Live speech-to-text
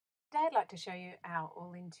I'd like to show you our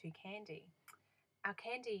all-into candy. Our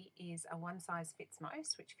candy is a one size fits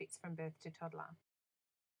most, which fits from birth to toddler.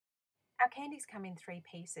 Our candies come in three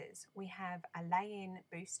pieces. We have a lay-in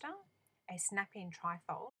booster, a snap-in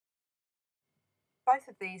trifold. Both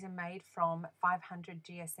of these are made from 500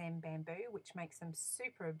 GSM bamboo, which makes them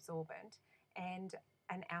super absorbent, and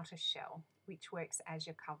an outer shell, which works as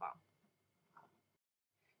your cover.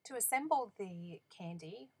 To assemble the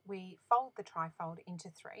candy, we fold the trifold into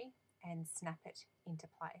three and snap it into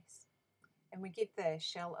place. And we give the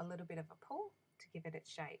shell a little bit of a pull to give it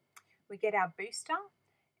its shape. We get our booster,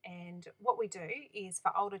 and what we do is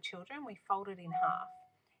for older children, we fold it in half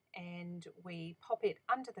and we pop it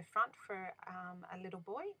under the front for a little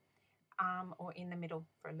boy or in the middle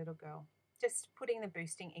for a little girl, just putting the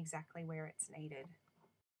boosting exactly where it's needed.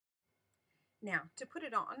 Now, to put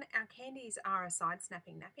it on, our candies are a side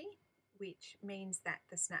snapping nappy, which means that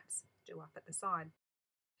the snaps do up at the side.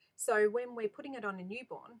 So when we're putting it on a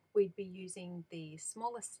newborn, we'd be using the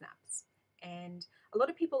smallest snaps. And a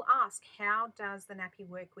lot of people ask, how does the nappy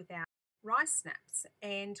work without rise snaps?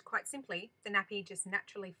 And quite simply, the nappy just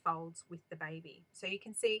naturally folds with the baby. So you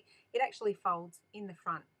can see it actually folds in the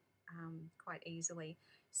front quite easily.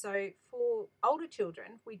 So for older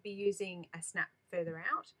children, we'd be using a snap further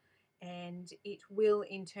out, and it will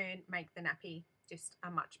in turn make the nappy just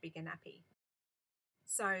a much bigger nappy.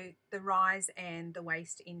 So the rise and the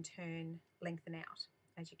waist in turn lengthen out,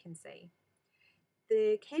 as you can see.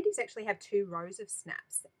 The candies actually have two rows of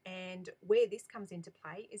snaps, and where this comes into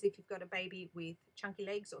play is if you've got a baby with chunky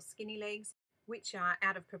legs or skinny legs, which are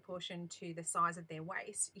out of proportion to the size of their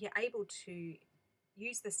waist, you're able to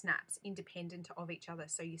use the snaps independent of each other,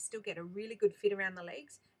 so you still get a really good fit around the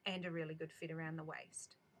legs and a really good fit around the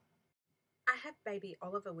waist. I have baby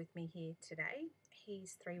Oliver with me here today.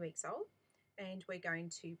 He's 3 weeks old, and we're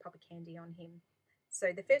going to pop a candy on him.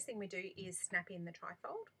 So the first thing we do is snap in the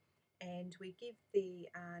trifold, and we give the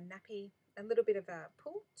nappy a little bit of a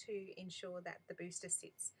pull to ensure that the booster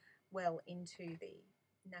sits well into the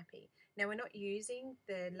nappy. Now, we're not using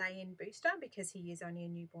the lay-in booster because he is only a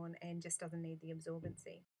newborn and just doesn't need the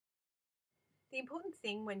absorbency. The important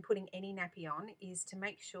thing when putting any nappy on is to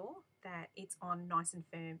make sure that it's on nice and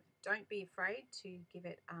firm. Don't be afraid to give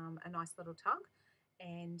it a nice little tug,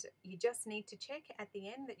 and you just need to check at the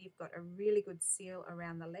end that you've got a really good seal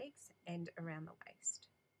around the legs and around the waist.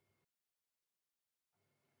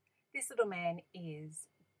 This little man is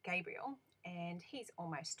Gabriel, and he's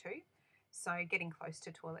almost 2, so getting close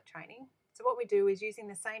to toilet training. So what we do is, using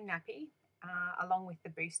the same nappy along with the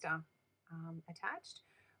booster attached,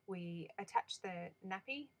 we attach the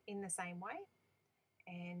nappy in the same way,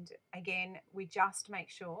 and again we just make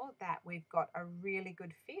sure that we've got a really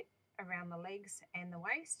good fit around the legs and the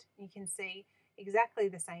waist. You can see exactly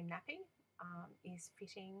the same nappy is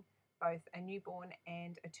fitting both a newborn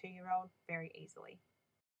and a 2-year-old very easily.